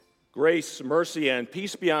Grace, mercy, and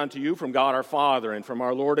peace be unto you from God our Father and from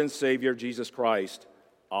our Lord and Savior Jesus Christ.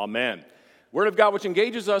 Amen. Word of God which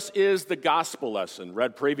engages us is the gospel lesson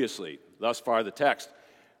read previously, thus far the text.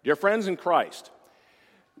 Dear friends in Christ,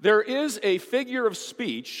 there is a figure of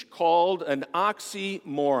speech called an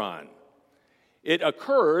oxymoron. It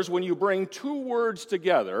occurs when you bring two words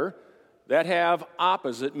together that have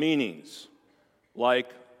opposite meanings, like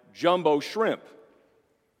jumbo shrimp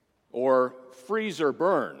or freezer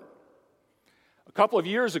burn. A couple of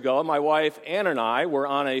years ago, my wife Ann and I were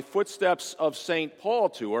on a Footsteps of St. Paul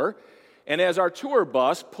tour, and as our tour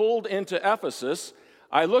bus pulled into Ephesus,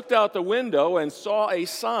 I looked out the window and saw a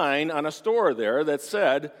sign on a store there that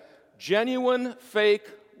said, "Genuine fake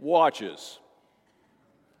watches."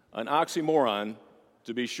 An oxymoron,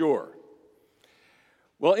 to be sure.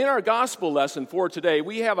 Well, in our gospel lesson for today,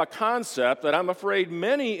 we have a concept that I'm afraid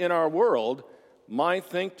many in our world might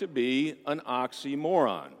think to be an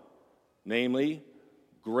oxymoron, namely,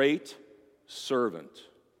 great servant.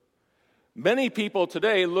 Many people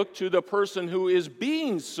today look to the person who is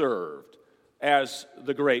being served as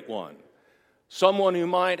the great one, someone who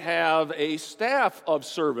might have a staff of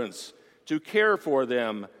servants to care for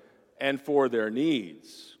them and for their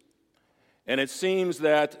needs. And it seems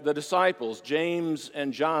that the disciples, James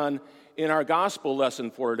and John, in our gospel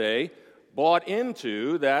lesson for today, bought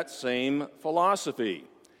into that same philosophy.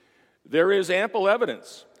 There is ample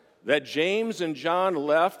evidence that James and John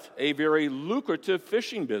left a very lucrative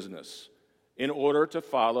fishing business in order to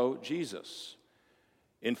follow Jesus.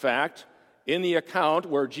 In fact, in the account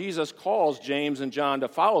where Jesus calls James and John to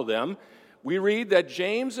follow them, we read that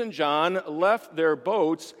James and John left their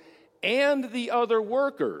boats and the other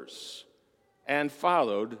workers and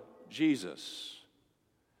followed Jesus.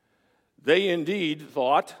 They indeed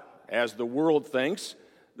thought, as the world thinks,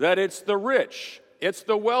 that it's the rich, it's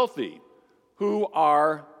the wealthy who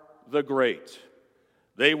are the great.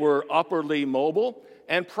 They were upwardly mobile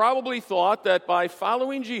and probably thought that by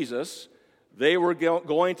following Jesus, they were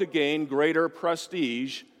going to gain greater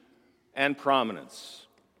prestige and prominence.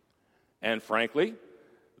 And frankly,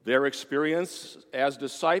 their experience as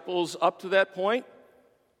disciples up to that point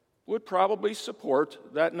would probably support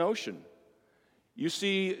that notion. You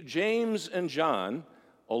see, James and John,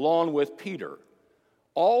 along with Peter,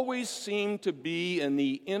 always seemed to be in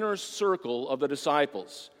the inner circle of the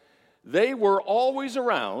disciples. They were always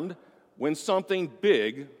around when something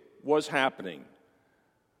big was happening.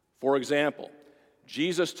 For example,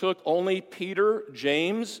 Jesus took only Peter,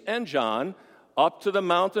 James, and John up to the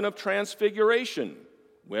mountain of transfiguration,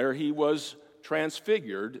 where he was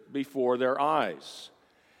transfigured before their eyes.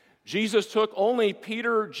 Jesus took only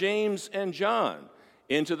Peter, James, and John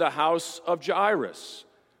into the house of Jairus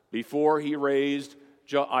before he raised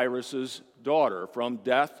Jairus' daughter from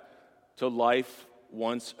death to life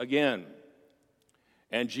once again.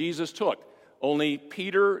 And Jesus took only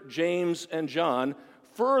Peter, James, and John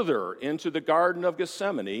further into the Garden of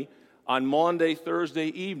Gethsemane on Maundy, Thursday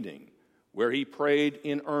evening, where he prayed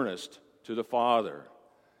in earnest to the Father.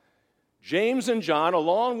 James and John,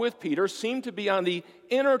 along with Peter, seemed to be on the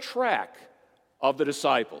inner track of the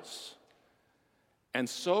disciples. And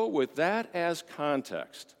so, with that as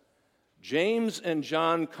context, James and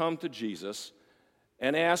John come to Jesus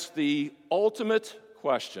and ask the ultimate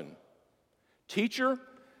question: "Teacher,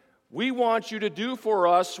 we want you to do for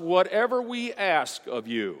us whatever we ask of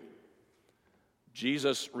you."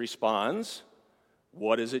 Jesus responds,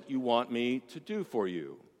 "What is it you want me to do for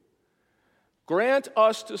you?" "Grant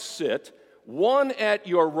us to sit, one at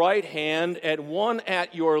your right hand and one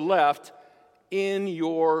at your left, in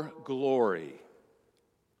your glory."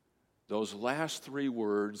 Those last three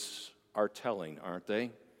words are telling, aren't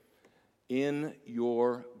they? In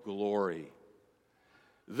your glory.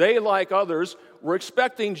 They, like others, were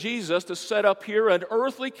expecting Jesus to set up here an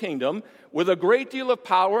earthly kingdom with a great deal of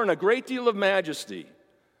power and a great deal of majesty.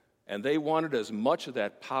 And they wanted as much of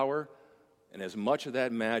that power and as much of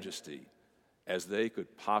that majesty as they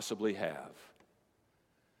could possibly have.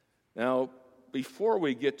 Now, before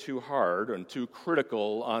we get too hard and too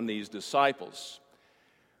critical on these disciples,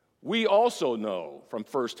 we also know from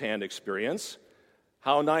firsthand experience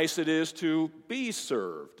how nice it is to be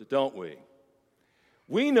served, don't we?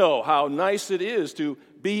 We know how nice it is to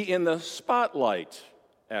be in the spotlight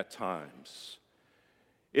at times.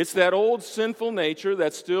 It's that old sinful nature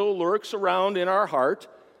that still lurks around in our heart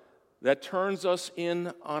that turns us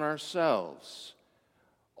in on ourselves.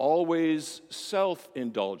 Always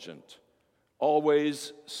self-indulgent,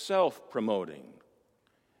 always self-promoting.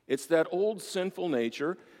 It's that old sinful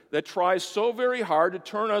nature that tries so very hard to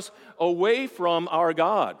turn us away from our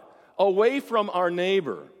God, away from our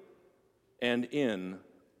neighbor, and in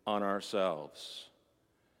on ourselves.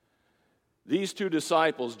 These two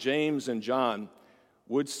disciples, James and John,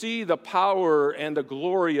 would see the power and the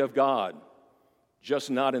glory of God, just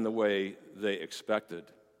not in the way they expected.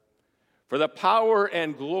 For the power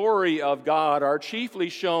and glory of God are chiefly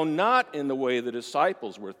shown not in the way the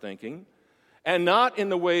disciples were thinking, and not in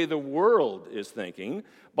the way the world is thinking,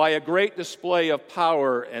 by a great display of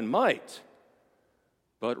power and might,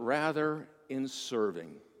 but rather in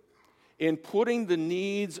serving, in putting the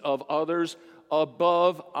needs of others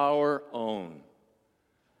above our own.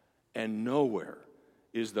 And nowhere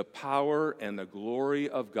is the power and the glory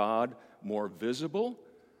of God more visible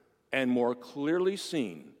and more clearly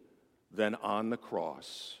seen than on the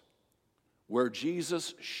cross, where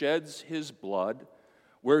Jesus sheds his blood,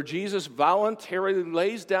 where Jesus voluntarily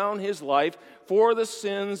lays down his life for the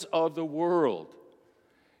sins of the world.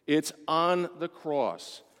 It's on the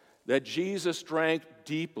cross that Jesus drank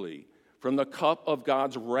deeply from the cup of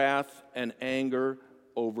God's wrath and anger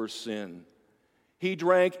over sin. He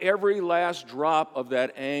drank every last drop of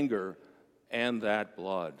that anger and that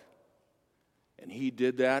blood. And he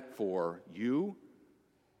did that for you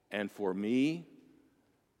and for me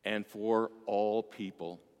and for all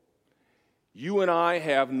people. You and I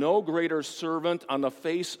have no greater servant on the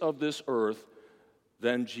face of this earth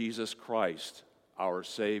than Jesus Christ, our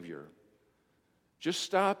Savior. Just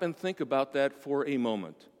stop and think about that for a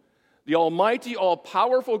moment. The almighty,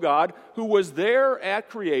 all-powerful God who was there at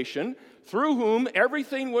creation, through whom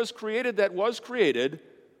everything was created that was created,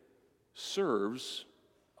 serves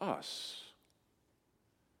us.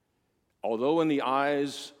 Although in the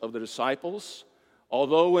eyes of the disciples,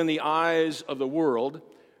 although in the eyes of the world,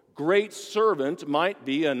 great servant might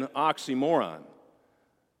be an oxymoron,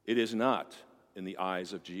 it is not in the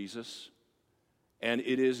eyes of Jesus, and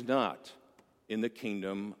it is not in the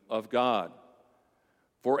kingdom of God.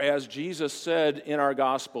 For as Jesus said in our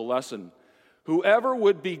gospel lesson, whoever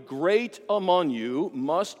would be great among you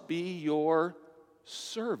must be your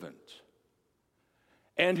servant,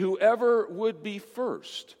 and whoever would be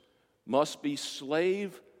first must be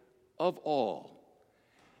slave of all,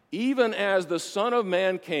 even as the Son of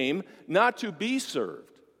Man came not to be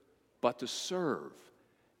served, but to serve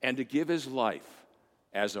and to give his life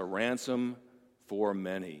as a ransom for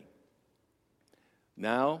many.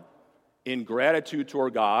 Now, in gratitude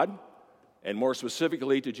toward God, and more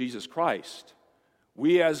specifically to Jesus Christ,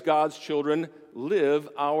 we as God's children live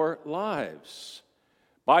our lives.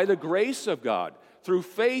 By the grace of God, through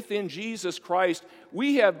faith in Jesus Christ,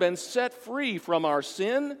 we have been set free from our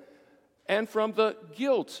sin and from the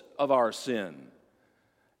guilt of our sin.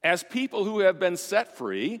 As people who have been set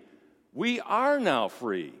free, we are now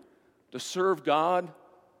free to serve God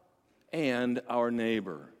and our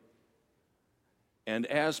neighbor. And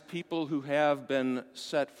as people who have been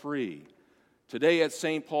set free, today at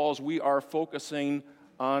St. Paul's we are focusing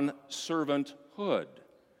on servanthood.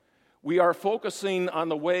 We are focusing on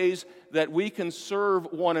the ways that we can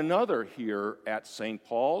serve one another here at St.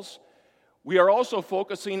 Paul's. We are also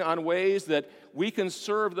focusing on ways that we can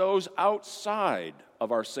serve those outside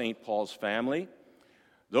of our St. Paul's family,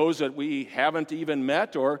 those that we haven't even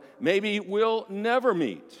met or maybe will never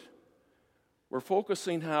meet. We're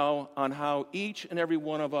focusing on how each and every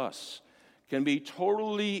one of us can be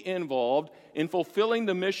totally involved in fulfilling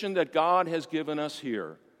the mission that God has given us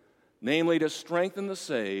here, namely to strengthen the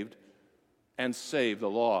saved and save the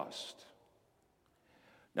lost.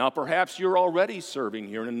 Now, perhaps you're already serving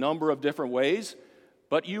here in a number of different ways,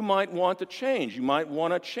 but you might want to change. You might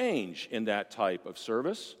want to change in that type of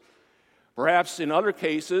service. Perhaps in other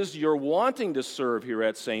cases, you're wanting to serve here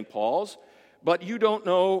at St. Paul's, but you don't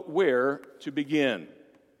know where to begin.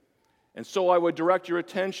 And so I would direct your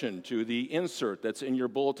attention to the insert that's in your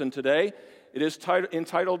bulletin today. It is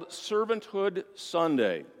entitled Servanthood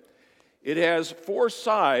Sunday. It has 4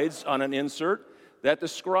 sides on an insert that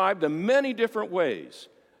describe the many different ways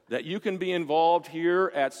that you can be involved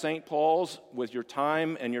here at St. Paul's with your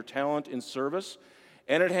time and your talent in service.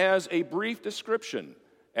 And it has a brief description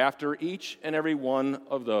after each and every one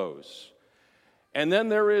of those. And then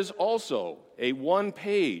there is also a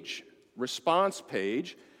 1-page response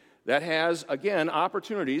page that has, again,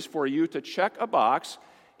 opportunities for you to check a box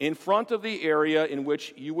in front of the area in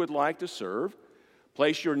which you would like to serve,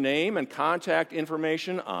 place your name and contact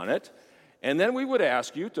information on it, and then we would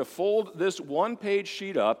ask you to fold this 1-page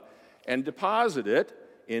sheet up and deposit it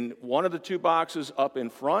in one of the 2 boxes up in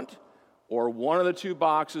front or one of the 2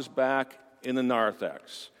 boxes back in the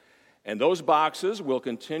narthex. And those boxes will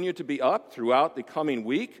continue to be up throughout the coming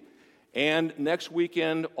week and next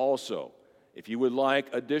weekend also, if you would like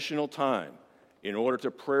additional time in order to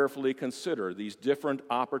prayerfully consider these different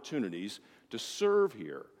opportunities to serve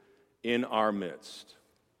here in our midst.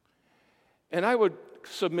 And I would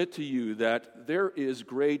submit to you that there is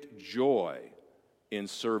great joy in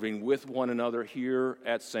serving with one another here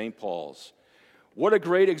at St. Paul's. What a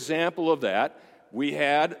great example of that we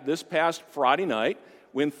had this past Friday night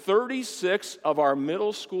when 36 of our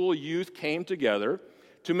middle school youth came together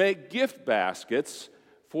to make gift baskets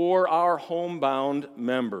for our homebound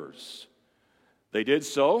members. They did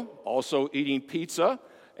so, also eating pizza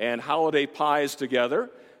and holiday pies together.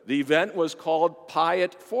 The event was called Pie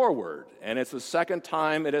It Forward, and it's the second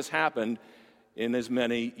time it has happened in as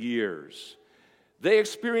many years. They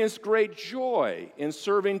experienced great joy in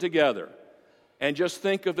serving together. And just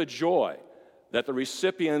think of the joy that the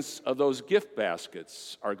recipients of those gift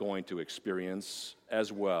baskets are going to experience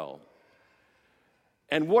as well.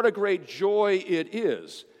 And what a great joy it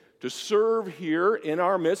is to serve here in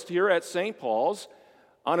our midst, here at St. Paul's,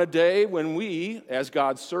 on a day when we, as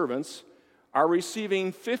God's servants, are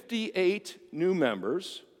receiving 58 new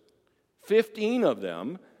members, 15 of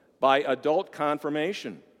them by adult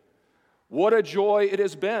confirmation. What a joy it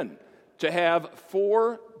has been to have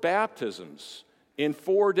 4 baptisms in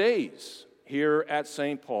 4 days here at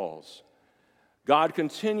St. Paul's. God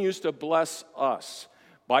continues to bless us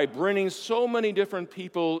by bringing so many different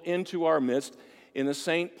people into our midst in the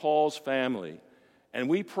St. Paul's family. And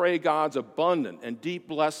we pray God's abundant and deep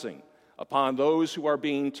blessing upon those who are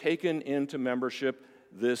being taken into membership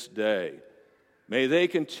this day. May they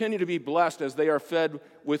continue to be blessed as they are fed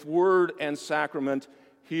with word and sacrament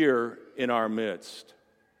here in our midst.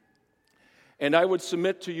 And I would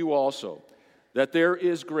submit to you also that there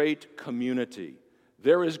is great community,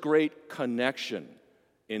 there is great connection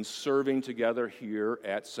in serving together here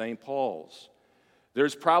at St. Paul's.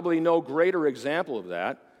 There's probably no greater example of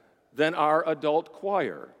that than our adult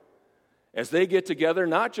choir, as they get together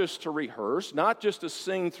not just to rehearse, not just to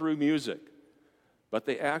sing through music, but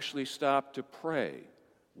they actually stop to pray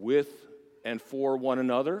with and for one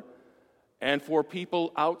another and for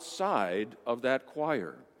people outside of that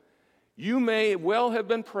choir. You may well have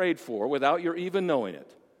been prayed for without your even knowing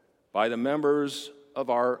it by the members of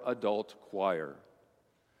our adult choir.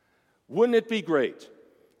 Wouldn't it be great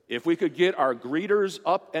if we could get our greeters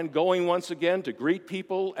up and going once again to greet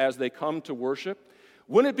people as they come to worship?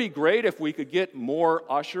 Wouldn't it be great if we could get more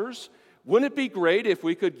ushers? Wouldn't it be great if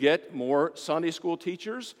we could get more Sunday school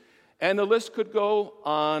teachers? And the list could go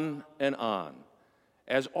on and on,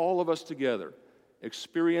 as all of us together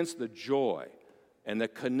experience the joy and the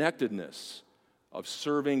connectedness of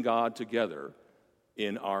serving God together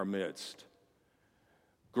in our midst.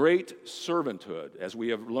 Great servanthood, as we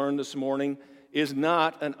have learned this morning, is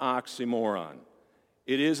not an oxymoron.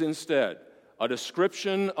 It is instead a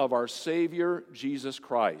description of our Savior, Jesus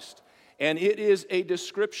Christ, and it is a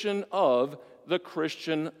description of the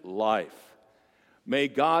Christian life. May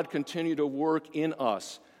God continue to work in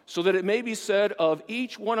us so that it may be said of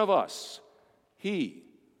each one of us, he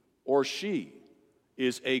or she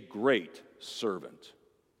is a great servant.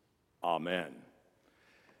 Amen.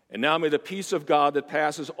 And now may the peace of God that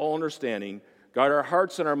passes all understanding guide our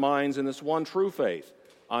hearts and our minds in this one true faith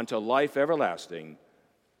unto life everlasting.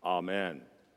 Amen.